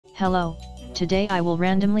Hello, today I will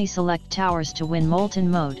randomly select towers to win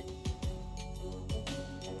Molten mode.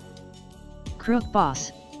 Crook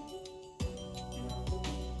Boss.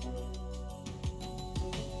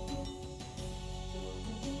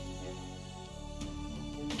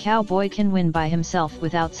 Cowboy can win by himself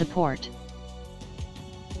without support.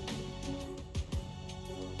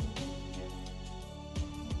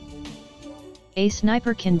 A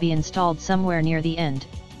sniper can be installed somewhere near the end,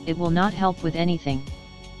 it will not help with anything.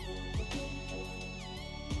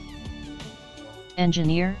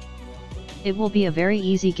 Engineer? It will be a very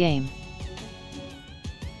easy game.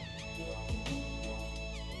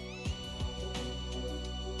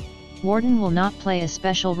 Warden will not play a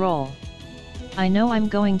special role. I know I'm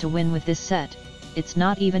going to win with this set, it's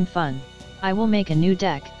not even fun. I will make a new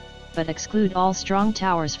deck, but exclude all strong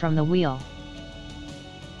towers from the wheel.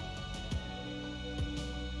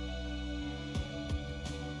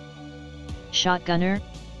 Shotgunner?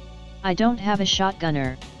 I don't have a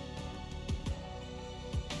shotgunner.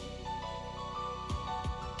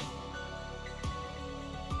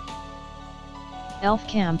 Elf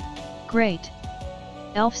Camp, great.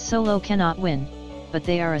 Elf solo cannot win, but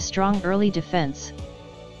they are a strong early defense.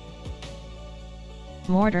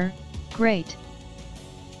 Mortar, great.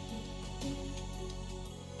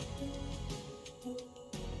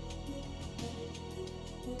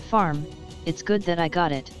 Farm, it's good that I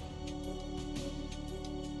got it.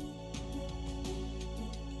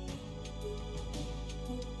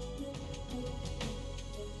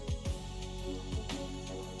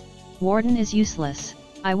 Warden is useless,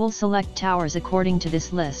 I will select towers according to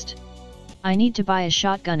this list. I need to buy a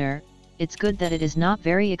shotgunner, it's good that it is not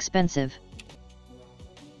very expensive.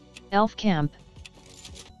 Elf Camp.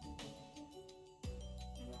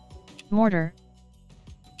 Mortar.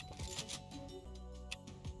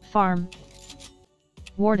 Farm.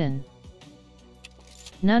 Warden.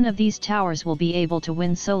 None of these towers will be able to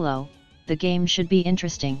win solo, the game should be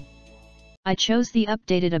interesting. I chose the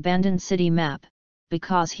updated abandoned city map,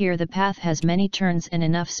 because here the path has many turns and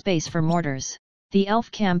enough space for mortars. The elf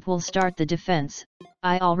camp will start the defense,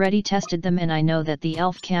 I already tested them and I know that the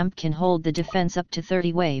elf camp can hold the defense up to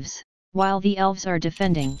 30 waves. While the elves are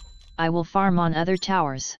defending, I will farm on other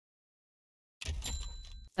towers.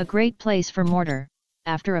 A great place for mortar,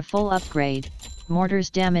 after a full upgrade, mortar's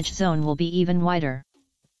damage zone will be even wider.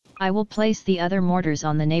 I will place the other mortars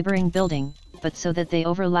on the neighboring building, but so that they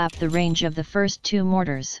overlap the range of the first two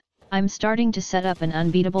mortars. I'm starting to set up an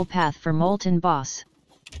unbeatable path for Molten Boss.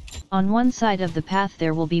 On one side of the path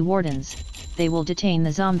there will be wardens, they will detain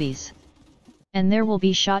the zombies. And there will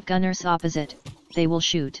be shotgunners opposite, they will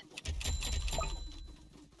shoot.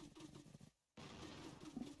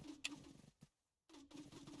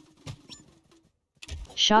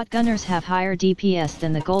 Shotgunners have higher DPS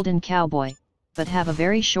than the Golden Cowboy, but have a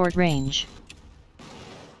very short range.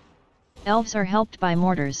 Elves are helped by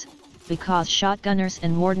mortars, because shotgunners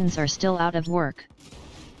and wardens are still out of work.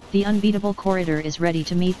 The unbeatable corridor is ready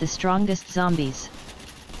to meet the strongest zombies.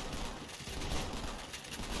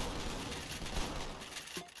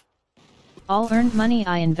 All earned money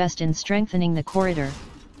I invest in strengthening the corridor.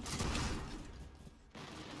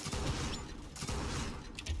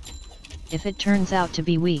 If it turns out to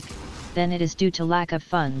be weak, then it is due to lack of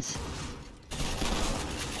funds.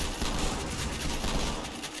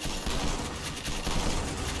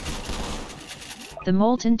 The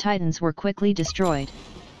Molten Titans were quickly destroyed.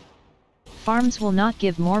 Farms will not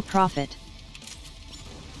give more profit.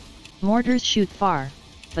 Mortars shoot far,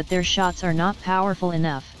 but their shots are not powerful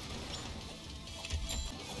enough.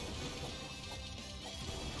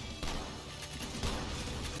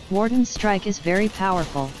 Warden's strike is very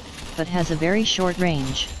powerful, but has a very short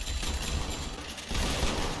range.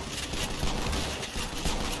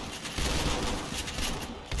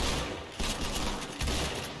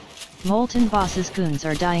 Molten Boss's goons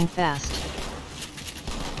are dying fast.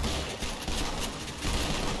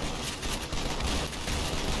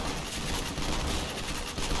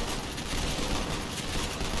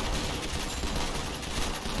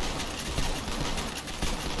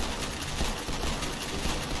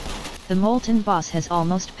 The Molten Boss has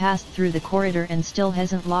almost passed through the corridor and still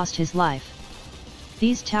hasn't lost his life.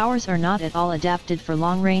 These towers are not at all adapted for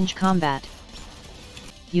long-range combat.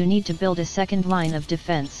 You need to build a second line of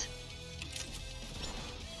defense.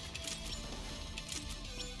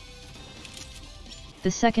 The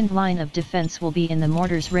second line of defense will be in the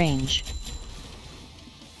mortar's range.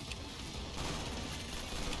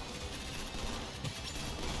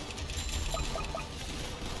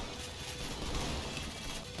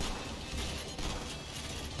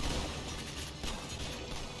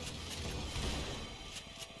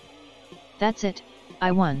 That's it,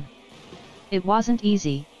 I won. It wasn't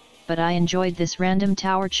easy, but I enjoyed this random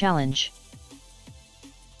tower challenge.